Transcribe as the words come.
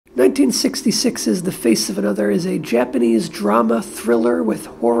1966's The Face of Another is a Japanese drama thriller with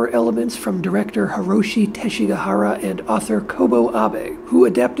horror elements from director Hiroshi Teshigahara and author Kobo Abe, who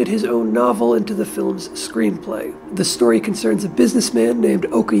adapted his own novel into the film's screenplay. The story concerns a businessman named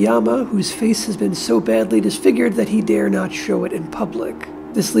Okayama whose face has been so badly disfigured that he dare not show it in public.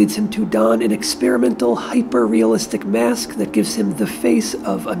 This leads him to don an experimental, hyper-realistic mask that gives him the face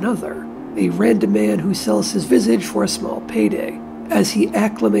of another, a random man who sells his visage for a small payday. As he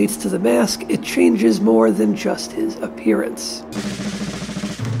acclimates to the mask, it changes more than just his appearance.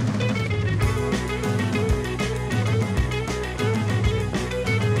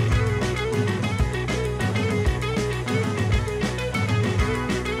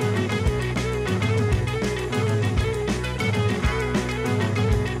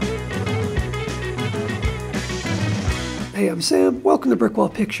 Hey, I'm Sam, welcome to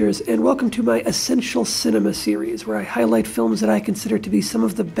Brickwall Pictures, and welcome to my Essential Cinema series, where I highlight films that I consider to be some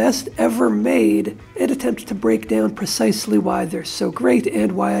of the best ever made, and attempt to break down precisely why they're so great,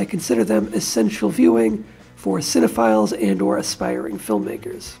 and why I consider them essential viewing for cinephiles and or aspiring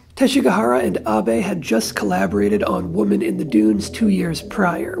filmmakers. Teshigahara and Abe had just collaborated on Woman in the Dunes 2 years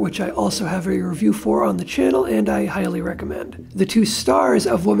prior, which I also have a review for on the channel and I highly recommend. The two stars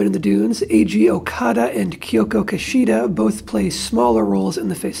of Woman in the Dunes, Eiji Okada and Kyoko Kishida, both play smaller roles in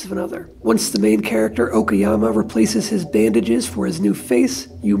The Face of Another. Once the main character, Okayama, replaces his bandages for his new face,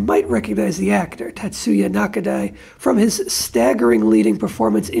 you might recognize the actor, Tatsuya Nakadai, from his staggering leading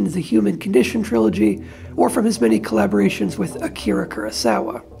performance in the Human Condition trilogy, or from his many collaborations with Akira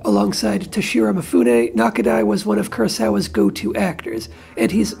Kurosawa. Alongside Toshiro Mifune, Nakadai was one of Kurosawa's go-to actors,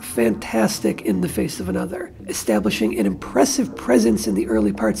 and he's fantastic in The Face of Another, establishing an impressive presence in the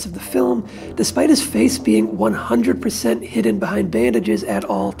early parts of the film, despite his face being 100% hidden behind bandages at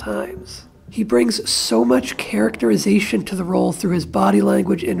all times. He brings so much characterization to the role through his body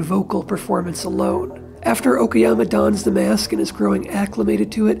language and vocal performance alone. After Okayama dons the mask and is growing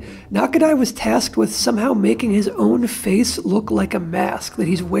acclimated to it, Nakadai was tasked with somehow making his own face look like a mask that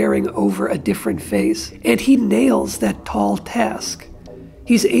he's wearing over a different face, and he nails that tall task.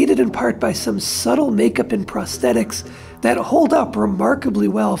 He's aided in part by some subtle makeup and prosthetics that hold up remarkably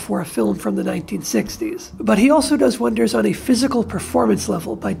well for a film from the 1960s. But he also does wonders on a physical performance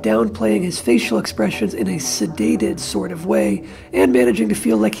level by downplaying his facial expressions in a sedated sort of way, and managing to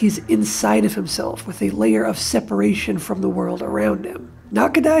feel like he's inside of himself with a layer of separation from the world around him.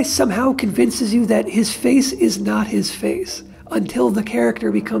 Nakadai somehow convinces you that his face is not his face, until the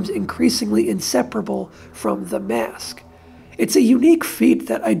character becomes increasingly inseparable from the mask. It's a unique feat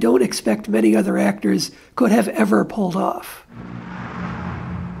that I don't expect many other actors could have ever pulled off.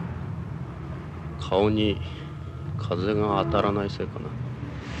 顔に風が当たらないせいかな。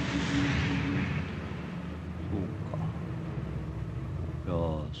そうか。いや、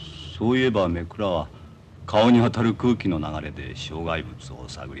そういえばめくらは顔に当たる空気の流れで障害物を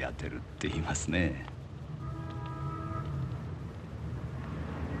探り当てるって言いますね。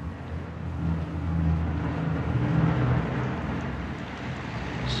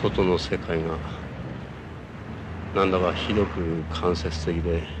外の世界がなんだかひどく間接的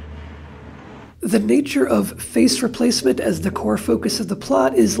で。The nature of face replacement as the core focus of the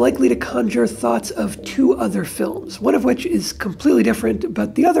plot is likely to conjure thoughts of two other films, one of which is completely different,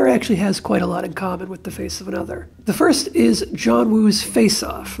 but the other actually has quite a lot in common with The Face of Another. The first is John Woo's Face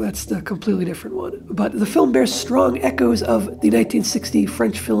Off. That's the completely different one. But the film bears strong echoes of the 1960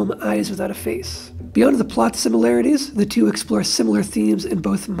 French film Eyes Without a Face. Beyond the plot similarities, the two explore similar themes and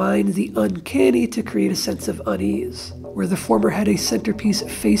both mine the uncanny to create a sense of unease. Where the former had a centerpiece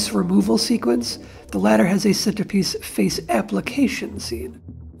face removal sequence, the latter has a centerpiece face application scene.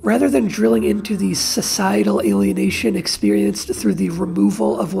 Rather than drilling into the societal alienation experienced through the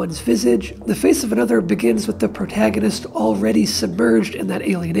removal of one's visage, The Face of Another begins with the protagonist already submerged in that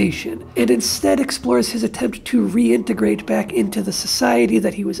alienation, and instead explores his attempt to reintegrate back into the society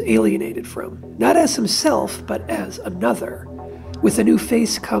that he was alienated from, not as himself, but as another. With a new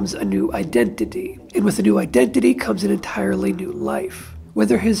face comes a new identity, and with a new identity comes an entirely new life.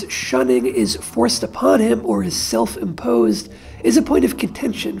 Whether his shunning is forced upon him or is self-imposed is a point of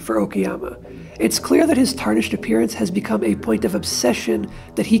contention for Okayama. It's clear that his tarnished appearance has become a point of obsession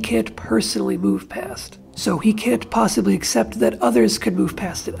that he can't personally move past. So he can't possibly accept that others could move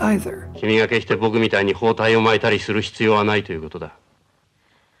past it either. 君が決して僕みたいに包帯を巻いたりする必要はないということだ。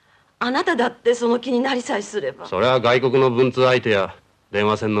あなただってその気になりさえすれば。それは外国の文通相手や電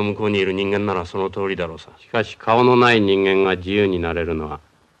話線の向こうにいる人間ならその通りだろうさ。しかし顔のない人間が自由になれるのは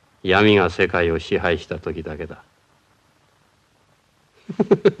闇が世界を支配した時だけだ。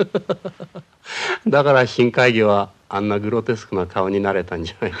だから深海魚はあんなグロテスクな顔になれたん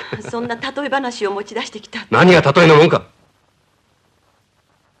じゃないか。そんな例え話を持ち出してきた。何が例えのもんか。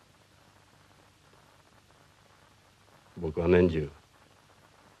僕は年中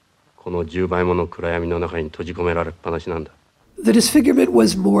この10倍もの暗闇の中に閉じ込められっぱなしなんだ。The disfigurement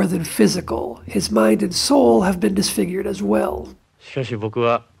was more than physical. His mind and soul have been disfigured as well. しかし僕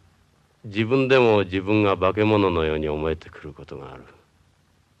は自分でも自分が化け物のように思えてくることがある。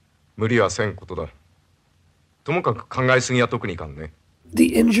無理はせんことだ。ともかく考えすぎは特にいかんね。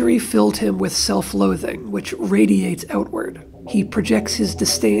The injury filled him with self-loathing, which radiates outward. He projects his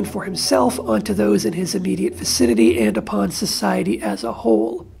disdain for himself onto those in his immediate vicinity and upon society as a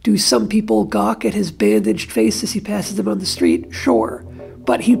whole. Do some people gawk at his bandaged face as he passes them on the street? Sure.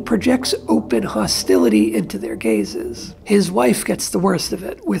 But he projects open hostility into their gazes. His wife gets the worst of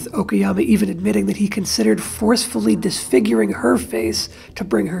it, with Okayama even admitting that he considered forcefully disfiguring her face to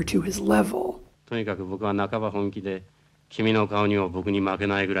bring her to his level. とにかく僕は半ば本気で君の顔には僕に負け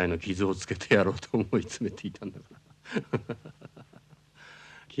ないぐらいの傷をつけてやろうと思い詰めていたんだから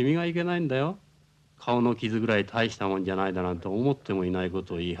君がいけないんだよ。顔の傷ぐらい大したもんじゃないだなんて思ってもいないこ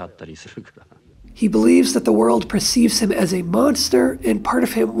とを言い張ったりするから。He believes that the world perceives him as a monster, and part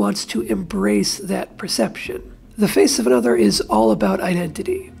of him wants to embrace that perception. The face of another is all about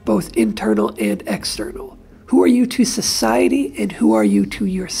identity, both internal and external. Who are you to society, and who are you to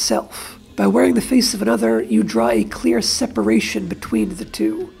yourself? By wearing the face of another, you draw a clear separation between the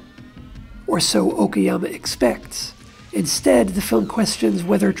two. Or so Okayama expects. Instead, the film questions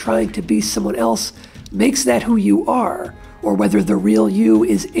whether trying to be someone else makes that who you are, or whether the real you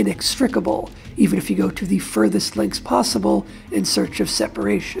is inextricable, even if you go to the furthest lengths possible in search of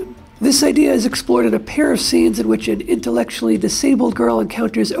separation. This idea is explored in a pair of scenes in which an intellectually disabled girl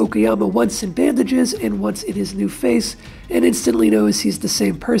encounters Okayama once in bandages and once in his new face, and instantly knows he's the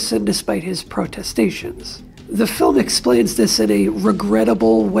same person despite his protestations. The film explains this in a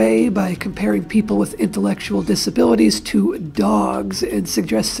regrettable way by comparing people with intellectual disabilities to dogs and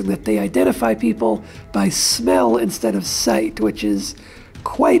suggesting that they identify people by smell instead of sight, which is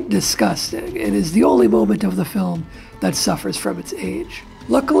quite disgusting and is the only moment of the film that suffers from its age.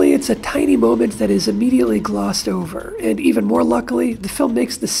 Luckily, it's a tiny moment that is immediately glossed over, and even more luckily, the film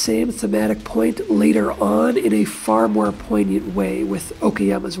makes the same thematic point later on in a far more poignant way with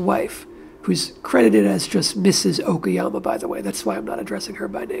Okayama's wife, who's credited as just Mrs. Okayama, by the way. That's why I'm not addressing her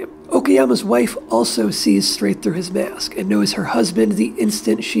by name. Okayama's wife also sees straight through his mask and knows her husband the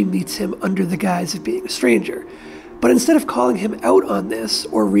instant she meets him under the guise of being a stranger. But instead of calling him out on this,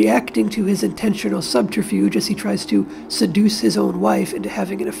 or reacting to his intentional subterfuge as he tries to seduce his own wife into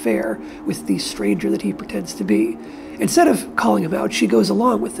having an affair with the stranger that he pretends to be, instead of calling him out, she goes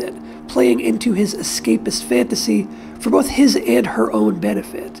along with it, playing into his escapist fantasy for both his and her own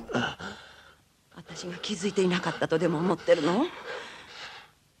benefit. 私が気づいていなかったとでも思ってるの？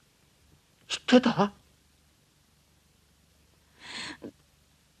知ってた？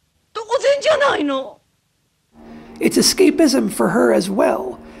当然じゃないの。It's escapism for her as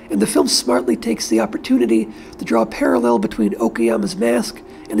well, and the film smartly takes the opportunity to draw a parallel between Okayama's mask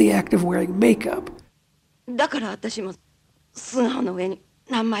and the act of wearing makeup. だから私も素顔の上に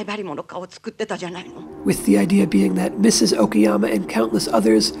何枚針もの顔を作ってたじゃないの。With the idea being that Mrs. Okayama and countless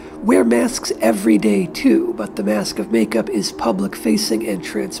others wear masks every day too, but the mask of makeup is public-facing and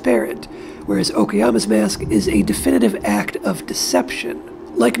transparent, whereas Okayama's mask is a definitive act of deception.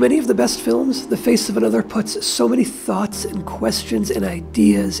 Like many of the best films, The Face of Another puts so many thoughts and questions and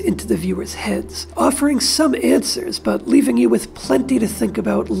ideas into the viewer's heads, offering some answers, but leaving you with plenty to think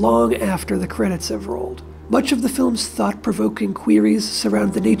about long after the credits have rolled. Much of the film's thought-provoking queries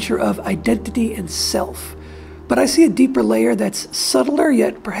surround the nature of identity and self, but I see a deeper layer that's subtler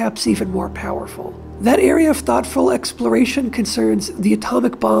yet perhaps even more powerful. That area of thoughtful exploration concerns the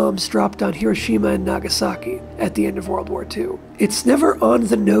atomic bombs dropped on Hiroshima and Nagasaki at the end of World War II. It's never on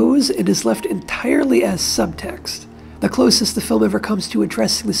the nose and is left entirely as subtext. The closest the film ever comes to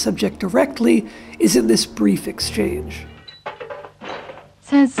addressing the subject directly is in this brief exchange.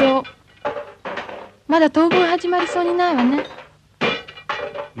 戦争、まだ当分始まりそうにないわね。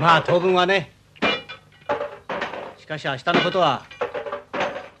まあ当分はね。しかし明日のことは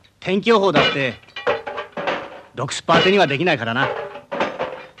天気予報だってドクスパーテにはできないからな。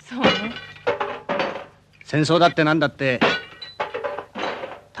そうね。戦争だってなんだって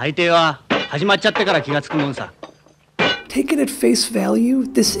大抵は始まっちゃってから気がつくもんさ。Taken at face value,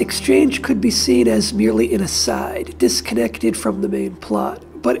 this exchange could be seen as merely an aside, disconnected from the main plot.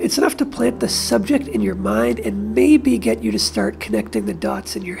 But it's enough to plant the subject in your mind and maybe get you to start connecting the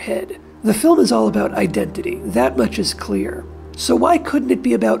dots in your head. The film is all about identity, that much is clear. So why couldn't it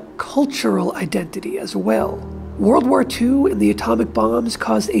be about cultural identity as well? World War II and the atomic bombs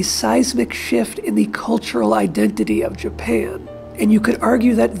caused a seismic shift in the cultural identity of Japan, and you could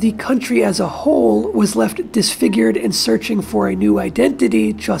argue that the country as a whole was left disfigured and searching for a new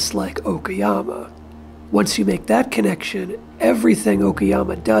identity, just like Okayama. Once you make that connection, everything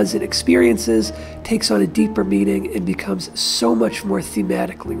Okayama does and experiences takes on a deeper meaning and becomes so much more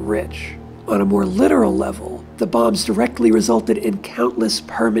thematically rich. On a more literal level, the bombs directly resulted in countless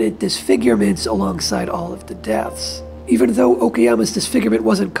permanent disfigurements alongside all of the deaths. Even though Okayama's disfigurement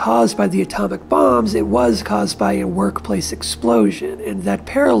wasn't caused by the atomic bombs, it was caused by a workplace explosion, and that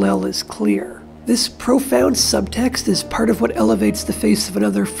parallel is clear. This profound subtext is part of what elevates The Face of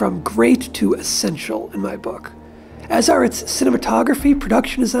Another from great to essential in my book, as are its cinematography,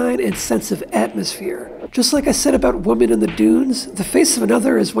 production design, and sense of atmosphere. Just like I said about Woman in the Dunes, The Face of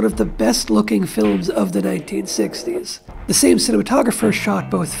Another is one of the best-looking films of the 1960s. The same cinematographer shot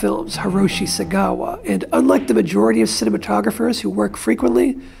both films, Hiroshi Sagawa, and unlike the majority of cinematographers who work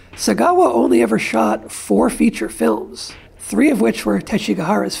frequently, Sagawa only ever shot 4 feature films, 3 of which were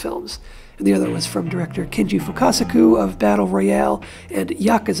Teshigahara's films, and the other was from director Kinji Fukasaku of Battle Royale and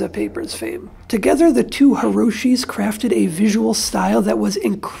Yakuza Papers fame. Together, the two Hiroshis crafted a visual style that was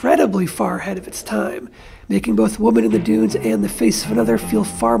incredibly far ahead of its time, making both Woman in the Dunes and The Face of Another feel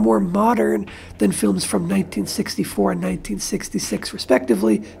far more modern than films from 1964 and 1966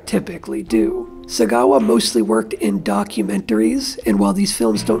 respectively typically do. Sagawa mostly worked in documentaries, and while these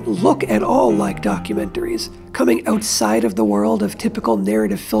films don't look at all like documentaries, coming outside of the world of typical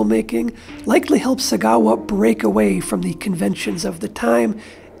narrative filmmaking likely helps Sagawa break away from the conventions of the time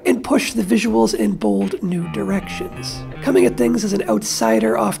and push the visuals in bold new directions. Coming at things as an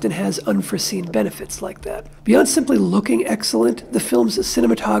outsider often has unforeseen benefits like that. Beyond simply looking excellent, the film's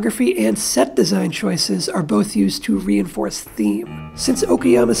cinematography and set design choices are both used to reinforce theme. Since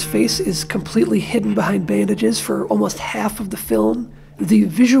Okayama's face is completely hidden behind bandages for almost half of the film, the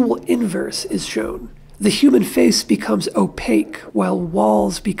visual inverse is shown. The human face becomes opaque, while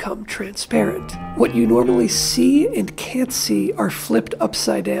walls become transparent. What you normally see and can't see are flipped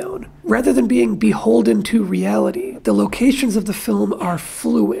upside down. Rather than being beholden to reality, the locations of the film are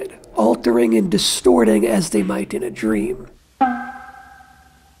fluid, altering and distorting as they might in a dream.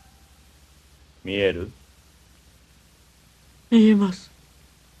 見える?見えます。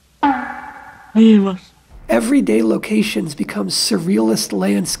見えます。 Everyday locations become surrealist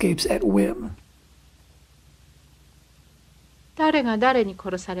landscapes at whim. 誰が誰に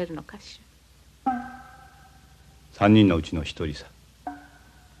殺されるのかしら。3人のうちの1人さ。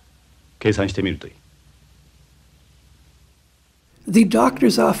計算してみるといい。The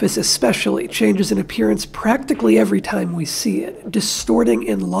doctor's office especially changes in appearance practically every time we see it, distorting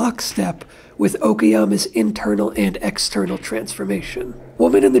in lockstep with Okayama's internal and external transformation.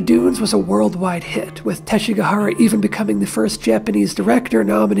 Woman in the Dunes was a worldwide hit, with Teshigahara even becoming the first Japanese director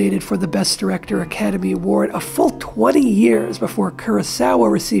nominated for the Best Director Academy Award a full 20 years before Kurosawa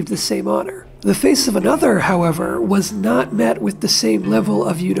received the same honor. The Face of Another, however, was not met with the same level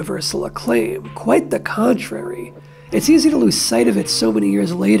of universal acclaim. Quite the contrary. It's easy to lose sight of it so many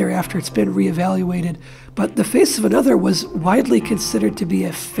years later after it's been reevaluated, but The Face of Another was widely considered to be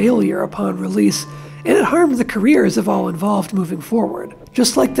a failure upon release, and it harmed the careers of all involved moving forward.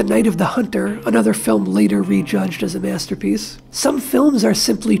 Just like The Night of the Hunter, another film later rejudged as a masterpiece, some films are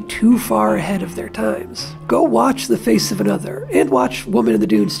simply too far ahead of their times. Go watch The Face of Another, and watch Woman in the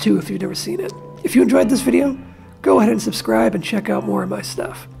Dunes too if you've never seen it. If you enjoyed this video, go ahead and subscribe and check out more of my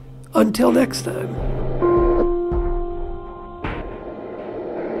stuff. Until next time.